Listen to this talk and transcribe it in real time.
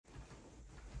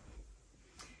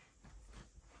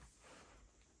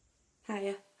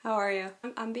Hiya, how are you?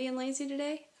 I'm being lazy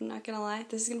today, I'm not gonna lie.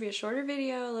 This is gonna be a shorter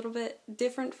video, a little bit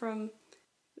different from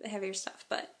the heavier stuff,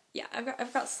 but yeah,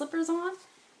 I've got slippers on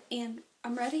and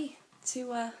I'm ready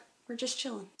to, we're just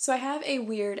chilling. So I have a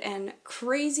weird and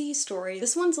crazy story.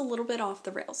 This one's a little bit off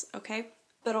the rails, okay?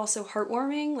 But also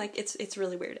heartwarming, like it's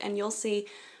really weird, and you'll see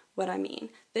what I mean.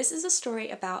 This is a story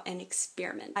about an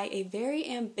experiment by a very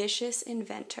ambitious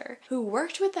inventor who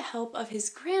worked with the help of his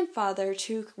grandfather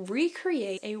to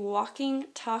recreate a walking,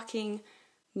 talking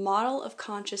model of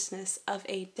consciousness of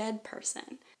a dead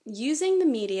person, using the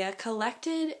media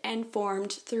collected and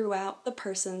formed throughout the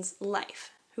person's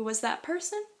life. Who was that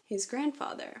person? His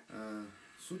grandfather.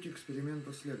 Суть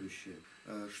эксперимента следующая.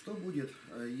 Что будет,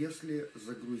 если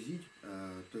загрузить,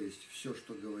 то есть все,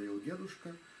 что говорил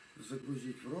дедушка,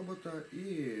 загрузить в робота,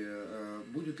 и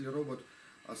будет ли робот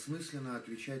осмысленно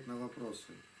отвечать на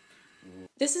вопросы?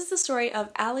 This is the story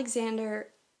of Alexander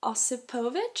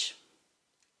Osipovich.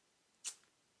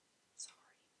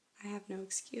 Sorry, I have no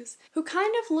excuse. Who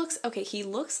kind of looks, okay, he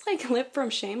looks like Lip from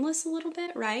Shameless a little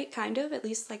bit, right? Kind of, at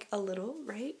least like a little,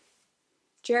 right?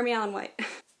 Jeremy Allen White.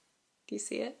 Do you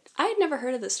see it? I had never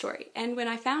heard of this story, and when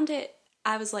I found it,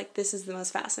 I was like, this is the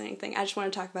most fascinating thing. I just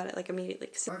want to talk about it like immediately.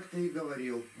 Как ты и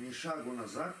говорил, ни шагу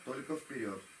назад, только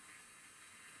вперед.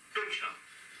 Точно.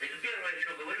 Это первое,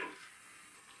 что говорю.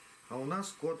 А у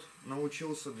нас кот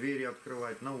научился двери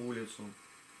открывать на улицу.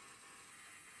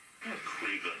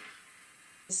 Хулиган.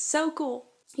 So cool.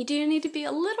 You do need to be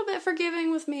a little bit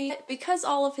forgiving with me because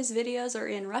all of his videos are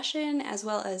in Russian, as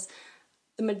well as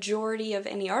the majority of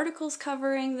any articles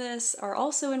covering this are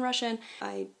also in Russian.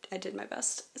 I did my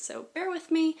best, so bear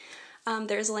with me.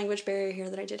 There is a language barrier here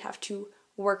that I did have to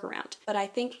work around, but I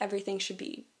think everything should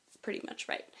be pretty much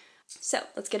right. So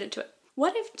let's get into it.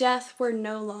 What if death were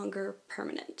no longer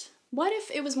permanent? What if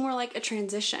it was more like a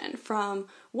transition from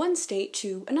one state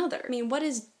to another? I mean, what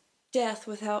is death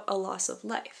without a loss of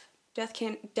life?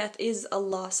 Death is a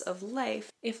loss of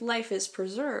life if life is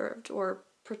preserved or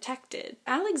protected.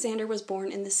 Alexander was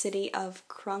born in the city of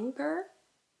Krunger,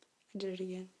 I did it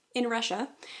again, in Russia,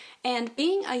 and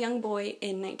being a young boy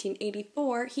in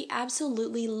 1984, he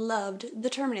absolutely loved the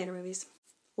Terminator movies.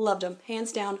 Loved them,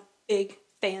 hands down, big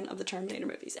fan of the Terminator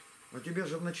movies. Но тебе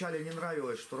же вначале не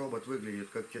нравилось, что робот выглядит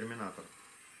как Терминатор.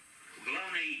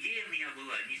 Главная идея у меня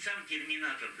была не сам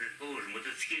Терминатор, предположим,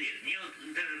 этот скелет. Мне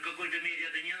вот даже в какой-то мере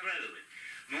это не нравилось.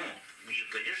 Ну, мне,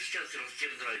 конечно, сейчас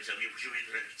растерзается, а мне почему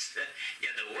не нравится. Я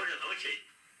доволен очень.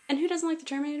 And who doesn't like the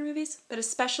Terminator movies? But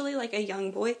especially like a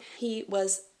young boy, he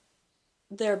was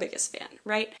their biggest fan,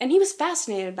 right? And he was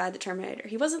fascinated by the Terminator.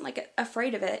 He wasn't like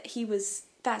afraid of it, he was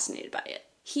fascinated by it.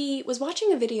 He was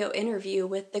watching a video interview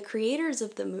with the creators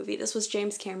of the movie. This was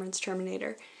James Cameron's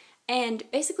Terminator. And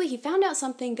basically he found out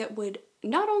something that would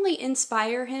not only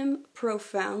inspire him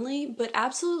profoundly, but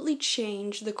absolutely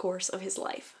change the course of his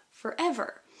life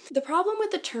forever. The problem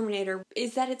with the Terminator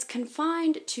is that it's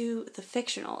confined to the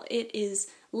fictional. It is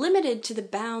limited to the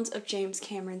bounds of James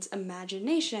Cameron's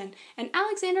imagination, and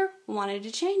Alexander wanted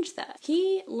to change that.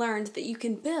 He learned that you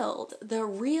can build the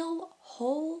real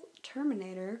whole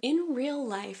Terminator in real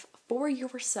life for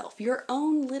yourself, your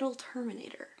own little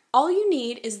Terminator. All you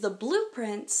need is the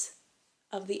blueprints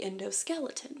of the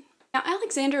endoskeleton. Now,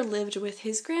 Alexander lived with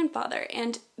his grandfather,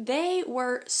 and they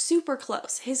were super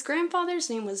close. His grandfather's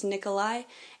name was Nikolai,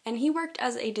 and he worked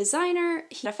as a designer.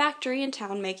 He had a factory in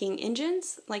town making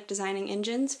engines, like designing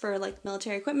engines for like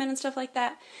military equipment and stuff like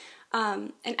that.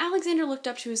 And Alexander looked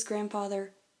up to his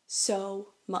grandfather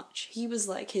so much. He was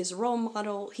like his role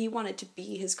model. He wanted to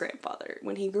be his grandfather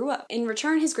when he grew up. In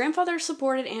return, his grandfather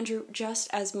supported Andrew just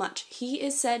as much. He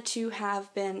is said to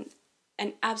have been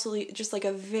an absolutely, just like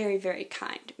a very, very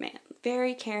kind man.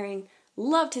 Very caring,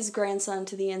 loved his grandson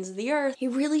to the ends of the earth. He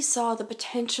really saw the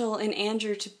potential in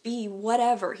Andrew to be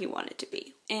whatever he wanted to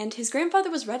be. And his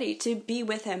grandfather was ready to be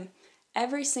with him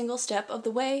every single step of the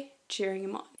way, cheering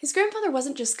him on. His grandfather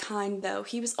wasn't just kind though,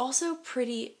 he was also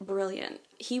pretty brilliant.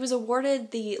 He was awarded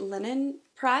the Lenin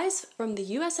Prize from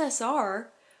the USSR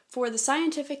for the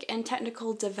scientific and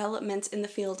technical developments in the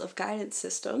field of guidance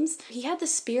systems. He had the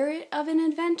spirit of an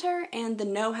inventor and the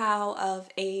know-how of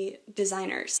a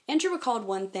designer. Andrew recalled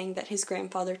one thing that his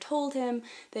grandfather told him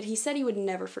that he said he would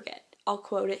never forget. I'll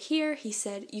quote it here. He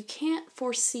said, "You can't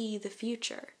foresee the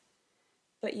future,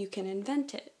 but you can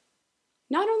invent it."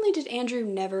 Not only did Andrew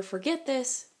never forget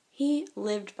this, he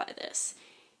lived by this.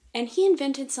 And he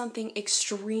invented something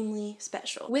extremely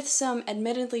special, with some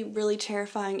admittedly really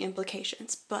terrifying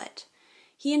implications, but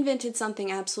he invented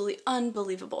something absolutely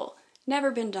unbelievable,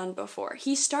 never been done before.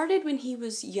 He started when he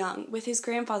was young, with his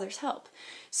grandfather's help.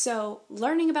 So,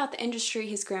 learning about the industry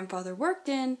his grandfather worked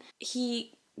in,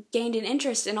 he gained an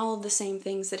interest in all of the same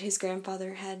things that his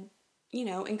grandfather had,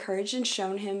 encouraged and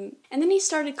shown him. And then he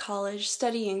started college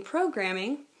studying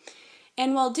programming,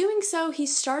 and while doing so, he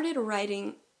started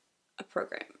writing a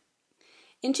program.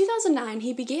 In 2009,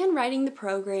 he began writing the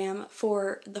program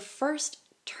for the first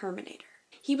Terminator.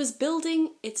 He was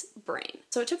building its brain.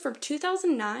 So it took from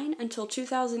 2009 until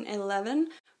 2011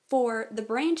 for the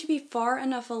brain to be far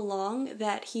enough along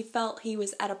that he felt he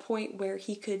was at a point where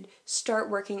he could start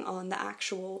working on the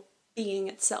actual being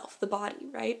itself, the body,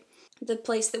 right? The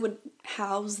place that would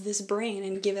house this brain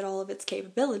and give it all of its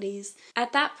capabilities.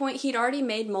 At that point, he'd already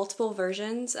made multiple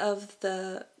versions of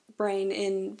the brain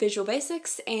in Visual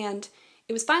Basics, and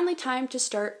it was finally time to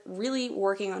start really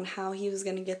working on how he was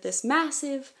going to get this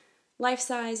massive,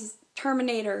 life-size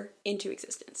Terminator into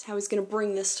existence. How he's going to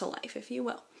bring this to life, if you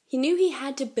will. He knew he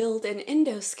had to build an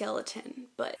endoskeleton,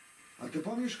 but... А ты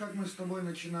помнишь, как мы с тобой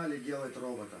начинали делать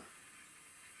робота?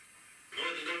 Ну,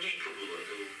 это давненько было,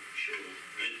 это еще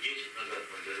лет 10 назад,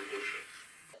 может, даже больше.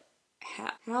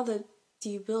 How do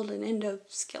you build an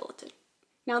endoskeleton?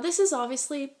 Now, this is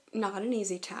obviously not an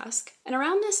easy task, and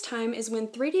around this time is when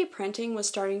 3D printing was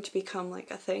starting to become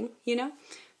like a thing,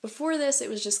 Before this, it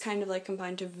was just kind of like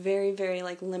combined to very, very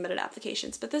like limited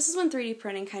applications, but this is when 3D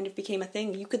printing kind of became a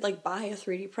thing. You could like buy a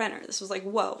 3D printer. This was like,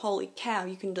 whoa, holy cow,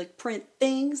 you can like print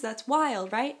things? That's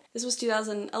wild, right? This was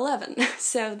 2011,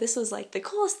 so this was like the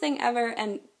coolest thing ever,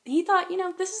 and he thought,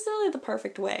 this is really the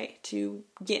perfect way to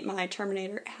get my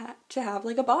Terminator to have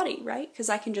like a body, right? Because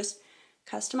I can just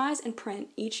customize and print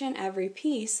each and every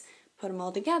piece, put them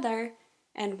all together,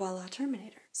 and voila,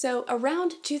 Terminator. So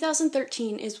around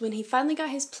 2013 is when he finally got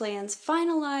his plans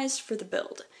finalized for the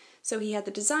build. So he had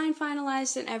the design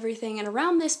finalized and everything, and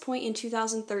around this point in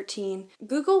 2013,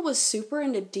 Google was super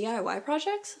into DIY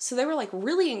projects, so they were like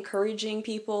really encouraging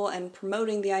people and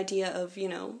promoting the idea of,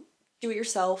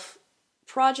 do-it-yourself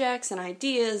projects and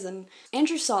ideas, and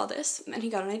Andrew saw this and he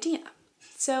got an idea.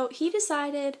 So he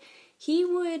decided he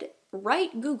would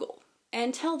write Google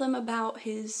and tell them about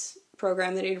his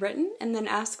program that he'd written, and then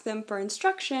ask them for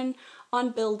instruction on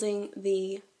building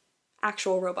the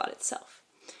actual robot itself.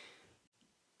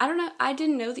 I don't know, I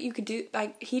didn't know that you could do,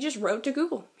 he just wrote to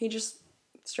Google. He just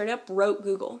straight up wrote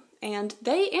Google, and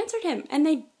they answered him, and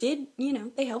they did,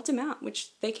 they helped him out,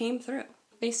 which they came through.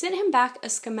 They sent him back a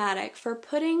schematic for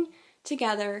putting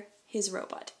together his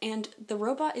robot, and the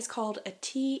robot is called a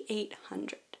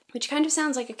T-800, which kind of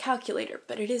sounds like a calculator,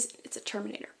 but it's a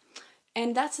Terminator.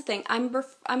 And that's the thing,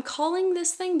 I'm calling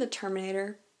this thing the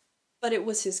Terminator, but it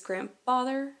was his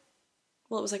grandfather.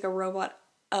 Well, it was like a robot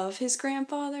of his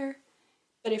grandfather,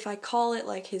 but if I call it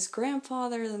like his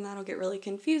grandfather, then that'll get really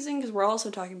confusing, because we're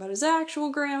also talking about his actual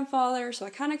grandfather, so I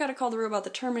kind of got to call the robot the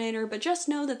Terminator, but just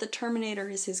know that the Terminator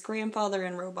is his grandfather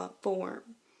in robot form.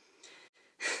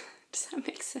 Does that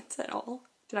make sense at all?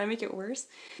 Did I make it worse?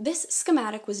 This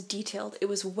schematic was detailed. It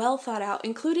was well thought out,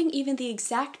 including even the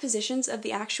exact positions of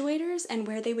the actuators and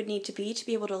where they would need to be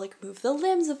able to like move the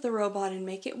limbs of the robot and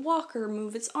make it walk or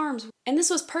move its arms. And this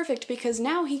was perfect because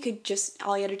now he could just,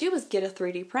 all he had to do was get a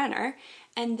 3D printer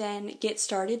and then get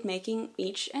started making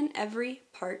each and every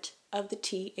part of the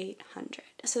T-800.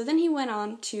 So then he went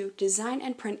on to design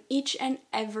and print each and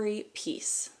every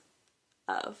piece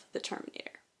of the Terminator.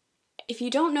 If you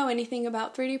don't know anything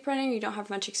about 3D printing, you don't have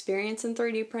much experience in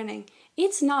 3D printing,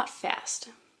 it's not fast.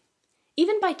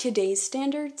 Even by today's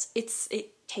standards,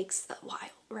 it takes a while,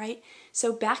 right?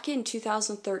 So back in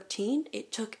 2013, it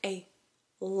took a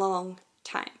long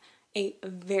time, a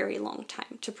very long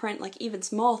time to print like even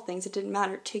small things. It didn't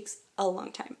matter, it takes a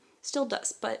long time. Still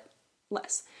does, but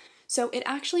less. So it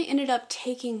actually ended up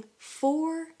taking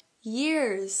 4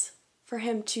 years for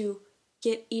him to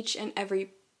get each and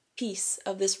every piece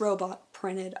of this robot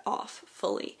printed off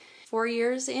fully. 4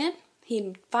 years in,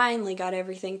 he finally got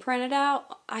everything printed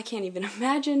out. I can't even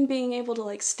imagine being able to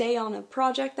like stay on a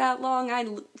project that long.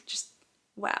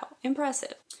 Wow,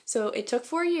 impressive. So it took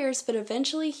 4 years, but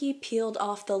eventually he peeled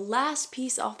off the last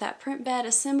piece off that print bed,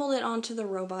 assembled it onto the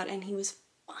robot, and he was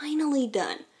finally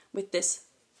done with this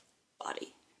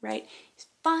body, right? He's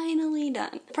finally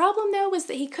done. The problem though was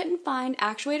that he couldn't find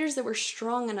actuators that were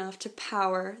strong enough to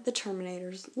power the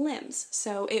Terminator's limbs,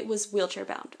 so it was wheelchair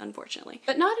bound, unfortunately.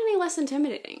 But not any less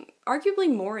intimidating,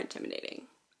 arguably more intimidating.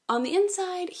 On the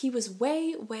inside, he was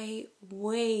way, way,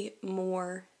 way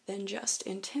more than just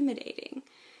intimidating.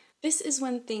 This is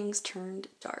when things turned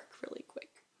dark really quick.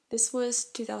 This was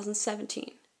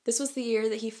 2017. This was the year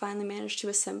that he finally managed to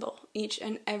assemble each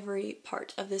and every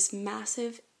part of this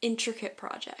massive, intricate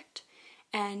project.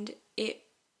 And it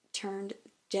turned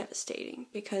devastating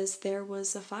because there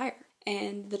was a fire.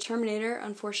 And the Terminator,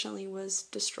 unfortunately, was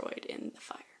destroyed in the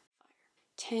fire.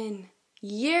 10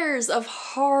 years of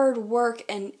hard work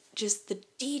and just the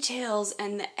details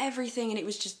and the everything, and it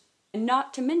was just,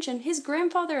 not to mention his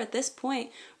grandfather at this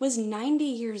point was 90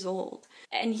 years old,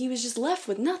 and he was just left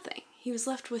with nothing. He was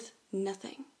left with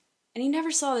nothing. And he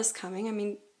never saw this coming. I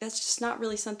mean, that's just not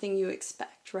really something you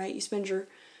expect, right? You spend your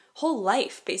whole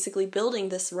life basically building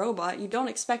this robot. You don't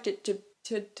expect it to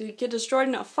get destroyed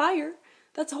in a fire.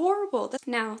 That's horrible.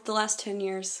 Now, the last 10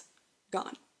 years,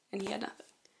 gone, and he had nothing.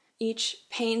 Each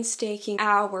painstaking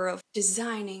hour of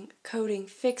designing, coding,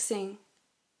 fixing,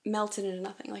 melted into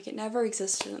nothing, like it never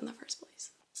existed in the first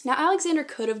place. Now, Alexander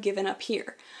could have given up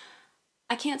here.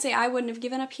 I can't say I wouldn't have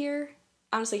given up here.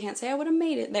 Honestly, can't say I would have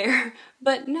made it there,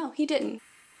 but no, he didn't.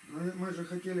 Мы же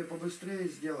хотели побыстрее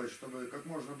сделать, чтобы как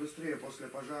можно быстрее после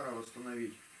пожара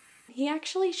восстановить. He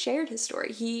actually shared his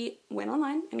story. He went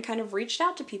online and kind of reached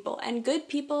out to people, and good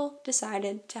people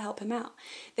decided to help him out.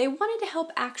 They wanted to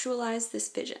help actualize this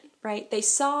vision, right? They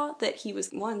saw that he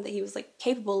was, one, that he was like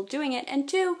capable of doing it, and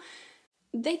two,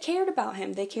 they cared about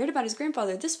him. They cared about his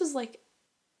grandfather. This was like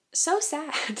so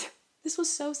sad. This was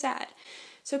so sad.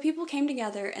 So people came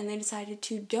together and they decided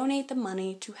to donate the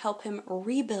money to help him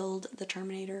rebuild the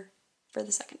Terminator for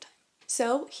the second time.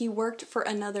 So he worked for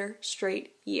another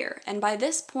straight year. And by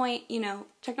this point, you know,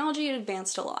 technology had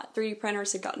advanced a lot. 3D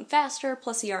printers had gotten faster,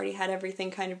 plus he already had everything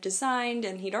kind of designed,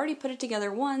 and he'd already put it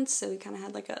together once, so he kind of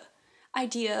had like a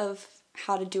idea of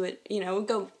how to do it, you know,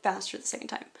 go faster the second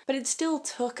time. But it still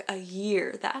took a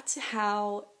year. That's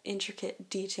how intricate,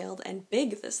 detailed, and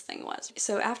big this thing was.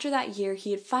 So after that year,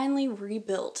 he had finally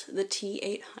rebuilt the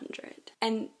T-800.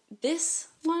 And this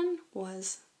one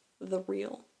was the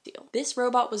real deal. This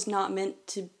robot was not meant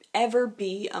to ever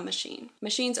be a machine.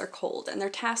 Machines are cold, and they're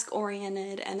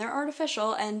task-oriented, and they're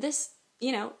artificial, and this,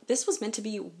 you know, this was meant to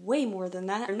be way more than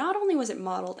that. Not only was it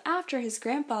modeled after his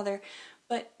grandfather,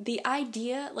 but the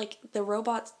idea, like the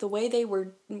robots, the way they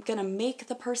were gonna make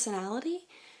the personality,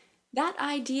 that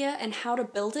idea and how to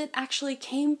build it actually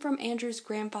came from Andrew's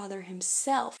grandfather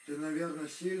himself. Ты, наверное,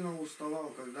 сильно уставал,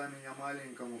 когда меня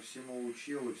маленькому всему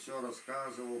учил и все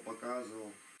рассказывал,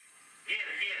 показывал. Нет.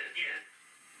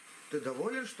 Ты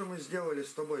доволен, что мы сделали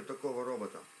с тобой такого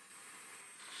робота?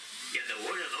 Я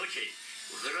доволен очень.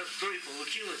 Хорошо и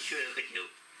получилось, что я хотел.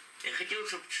 Я хотел,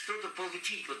 чтобы что-то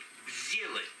получить, вот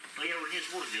сделать. Но я уже не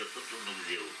смог сделать, то, что он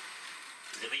сделал.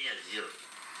 За меня сделал.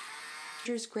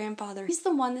 Andrew's grandfather, he's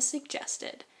the one that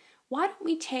suggested, why don't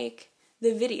we take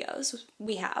the videos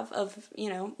we have of, you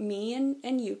know, me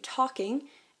and you talking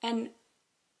and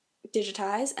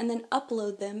digitize and then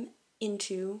upload them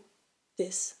into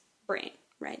this brain,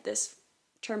 right? This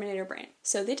Terminator brain.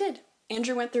 So they did.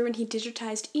 Andrew went through and he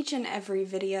digitized each and every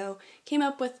video, came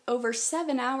up with over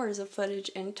 7 hours of footage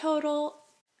in total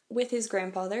with his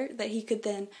grandfather that he could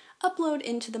then upload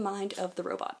into the mind of the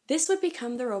robot. This would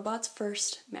become the robot's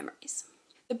first memories.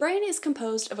 The brain is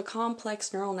composed of a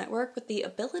complex neural network with the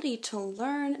ability to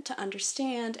learn, to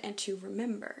understand, and to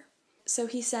remember. So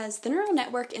he says, the neural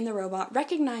network in the robot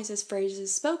recognizes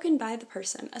phrases spoken by the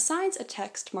person, assigns a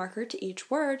text marker to each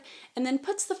word, and then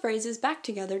puts the phrases back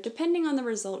together depending on the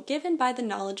result given by the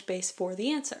knowledge base for the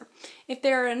answer. If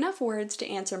there are enough words to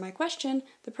answer my question,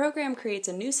 the program creates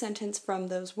a new sentence from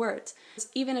those words,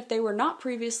 even if they were not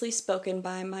previously spoken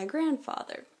by my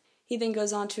grandfather. He then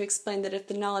goes on to explain that if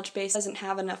the knowledge base doesn't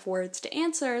have enough words to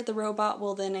answer, the robot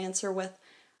will then answer with,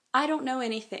 I don't know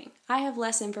anything. I have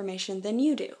less information than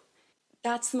you do.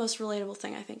 That's the most relatable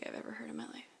thing I think I've ever heard in my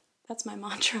life. That's my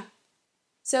mantra.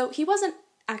 So he wasn't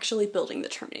actually building the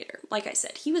Terminator. Like I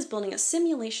said, he was building a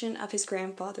simulation of his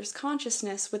grandfather's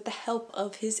consciousness with the help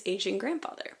of his aging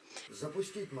grandfather.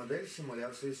 Запустить модель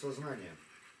симуляции сознания.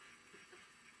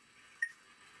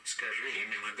 Скажи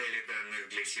имя модели данных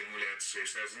для симуляции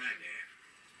сознания.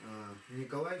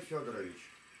 Николай Федорович.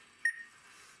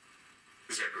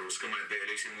 Загрузка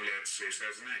модели симуляции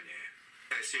сознания.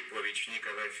 Осипович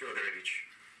Николай Федорович.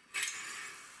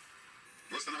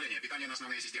 Восстановление питания на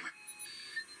основные системы.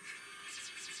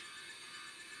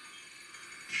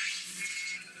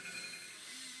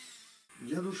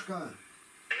 Дедушка,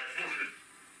 Я слушаю.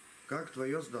 как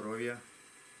твое здоровье?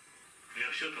 У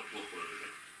меня все так плохо уже.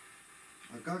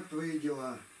 А как твои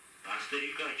дела? А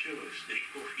старика чего?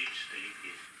 Стариков есть, старик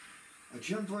есть. А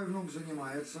чем твой внук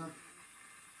занимается?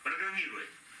 Программирует.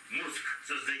 Мозг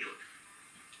создает.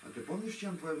 А ты помнишь,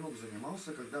 чем твой внук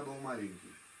занимался, когда был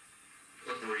маленький?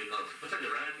 Вот увлекался.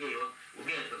 Фотографии,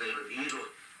 умеет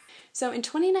фотографировать. So in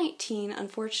 2019,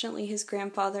 unfortunately, his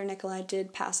grandfather, Nikolai,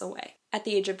 did pass away at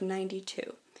the age of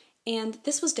 92. And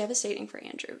this was devastating for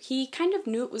Andrew. He kind of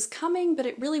knew it was coming, but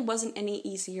it really wasn't any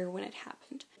easier when it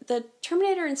happened. The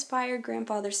Terminator-inspired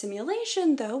grandfather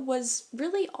simulation, though, was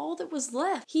really all that was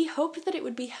left. He hoped that it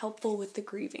would be helpful with the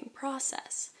grieving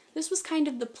process. This was kind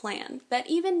of the plan, that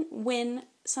even when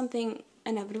something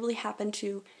inevitably happened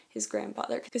to his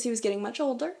grandfather, because he was getting much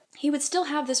older, he would still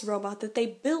have this robot that they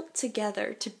built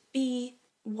together to be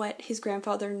what his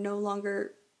grandfather no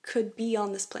longer could be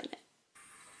on this planet.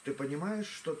 Ты понимаешь,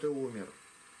 что ты умер?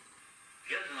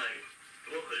 Я знаю.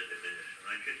 Плохо это, конечно,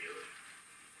 но что делать?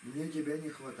 Мне тебя не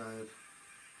хватает.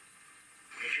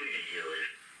 Ничего не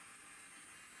делаешь.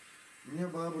 Мне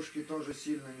бабушки тоже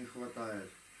сильно не хватает.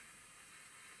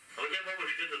 А у тебя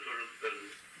бабушка это тоже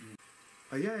сказывает.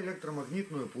 А я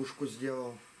электромагнитную пушку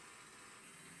сделал.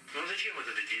 Ну зачем вот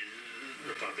это ты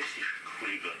напакостишь,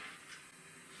 хулиган?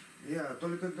 Я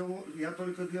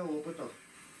только для опытов.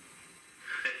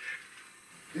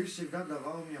 Ты всегда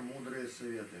давал мне мудрые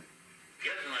советы.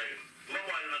 Я знаю.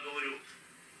 Глобально говорю.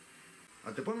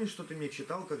 А ты помнишь, что ты мне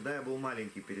читал, когда я был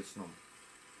маленький перед сном?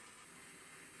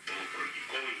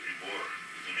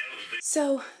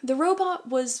 So, the robot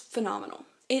was phenomenal.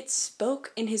 It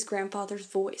spoke in his grandfather's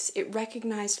voice. It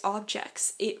recognized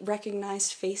objects. It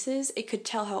recognized faces. It could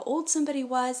tell how old somebody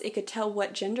was. It could tell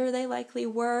what gender they likely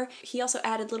were. He also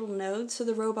added little nodes, so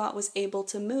the robot was able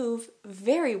to move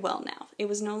very well now. It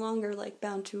was no longer like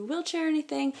bound to a wheelchair or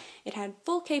anything. It had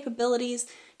full capabilities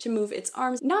to move its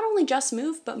arms. Not only just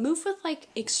move, but move with like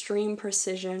extreme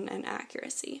precision and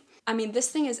accuracy. I mean, this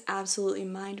thing is absolutely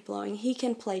mind-blowing. He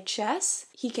can play chess.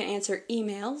 He can answer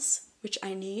emails, which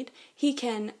I need. He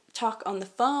can talk on the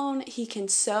phone. He can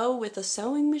sew with a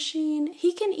sewing machine.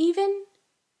 He can even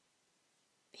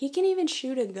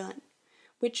shoot a gun,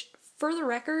 which, for the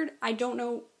record, I don't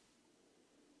know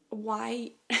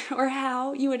why or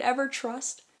how you would ever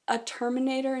trust a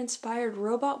Terminator-inspired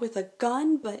robot with a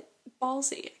gun, but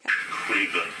ballsy.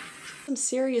 Some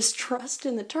serious trust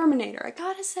in the Terminator, I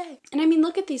gotta say. And I mean,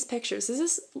 look at these pictures.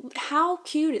 How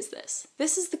cute is this?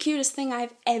 This is the cutest thing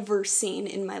I've ever seen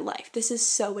in my life. This is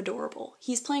so adorable.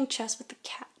 He's playing chess with the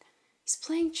cat. He's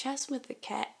playing chess with the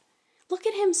cat. Look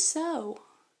at him sew.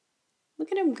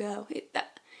 Look at him go.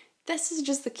 This is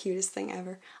just the cutest thing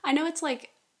ever. I know it's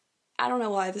like, I don't know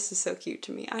why this is so cute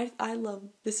to me. I love,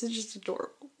 this is just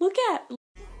adorable. Look at.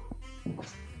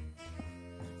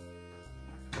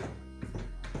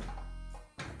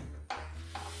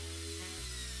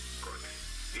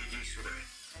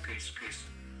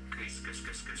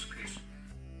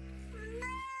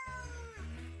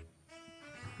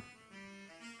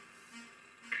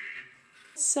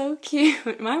 So cute.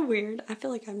 Am I weird? I feel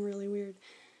like I'm really weird.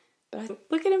 But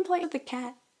look at him play with the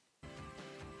cat.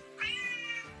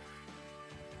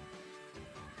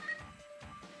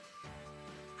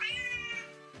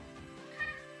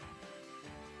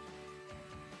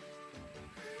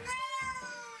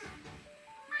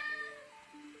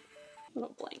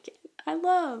 Little blanket. I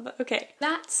love. Okay,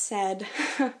 that said,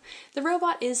 the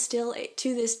robot is still,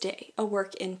 to this day, a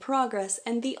work in progress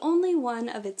and the only one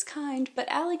of its kind, but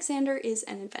Alexander is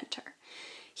an inventor.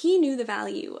 He knew the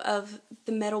value of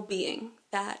the metal being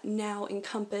that now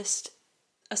encompassed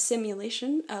a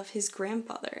simulation of his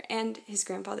grandfather and his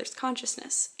grandfather's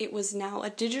consciousness. It was now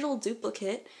a digital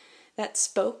duplicate that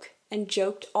spoke and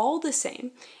joked all the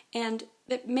same, and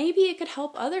that maybe it could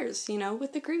help others,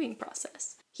 with the grieving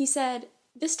process. He said,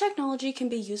 "This technology can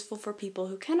be useful for people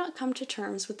who cannot come to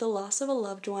terms with the loss of a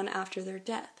loved one after their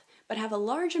death, but have a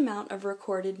large amount of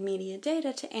recorded media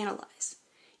data to analyze.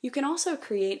 You can also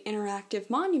create interactive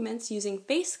monuments using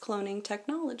face cloning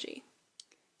technology."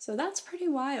 So that's pretty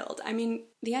wild. I mean,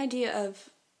 the idea of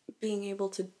being able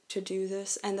to do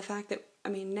this, and the fact that,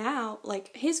 now,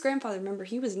 like, his grandfather, remember,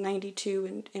 he was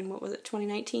 92 in what was it,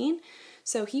 2019?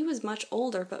 So he was much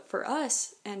older, but for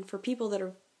us, and for people that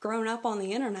are grown up on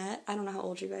the internet, I don't know how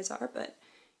old you guys are, but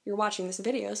you're watching this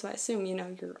video, so I assume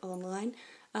you're online.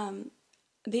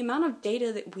 The amount of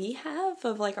data that we have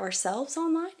of like ourselves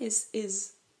online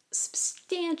is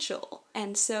substantial,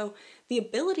 and so the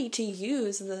ability to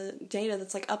use the data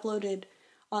that's like uploaded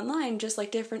online, just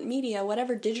like different media,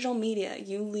 whatever digital media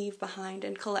you leave behind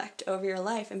and collect over your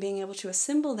life, and being able to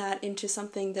assemble that into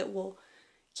something that will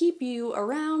keep you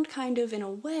around kind of in a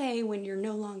way when you're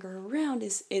no longer around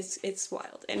it's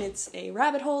wild, and it's a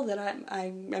rabbit hole that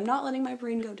I'm not letting my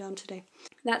brain go down today.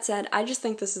 That said, I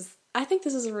think this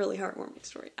is a really heartwarming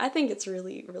story. I think it's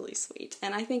really, really sweet,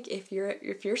 and I think if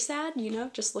you're sad,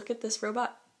 just look at this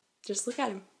robot. Just look at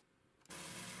him.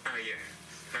 А я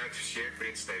от всех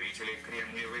представителей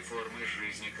кремниевой формы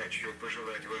жизни хочу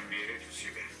пожелать вам верить в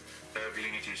себя.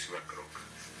 Оглянитесь вокруг.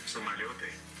 Самолеты,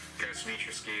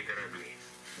 космические корабли,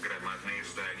 громадные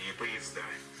здания и поезда.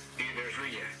 И даже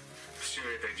я. Все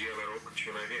это дело рук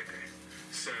человека.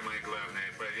 Самое главное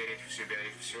 — поверить в себя,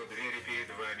 и все двери перед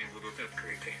вами будут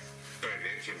открыты.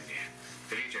 Поверьте мне,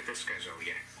 ведь это сказал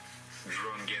я.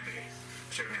 Джон Генри,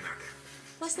 Терминатор.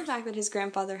 Plus the fact that his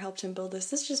grandfather helped him build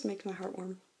this just makes my heart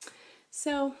warm.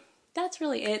 So that's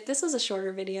really it. This was a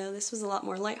shorter video. This was a lot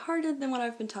more lighthearted than what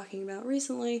I've been talking about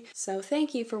recently. So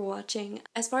thank you for watching.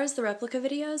 As far as the replica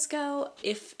videos go,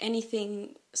 if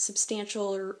anything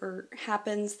substantial or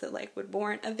happens that like would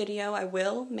warrant a video, I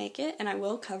will make it and I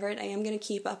will cover it. I am going to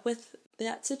keep up with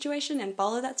that situation and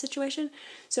follow that situation.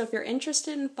 So if you're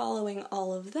interested in following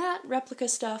all of that replica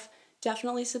stuff,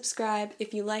 definitely subscribe.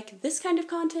 If you like this kind of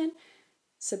content,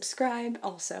 subscribe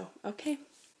also, okay?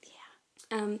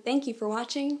 Yeah. Thank you for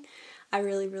watching. I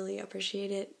really, really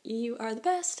appreciate it. You are the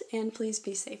best, and please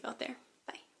be safe out there.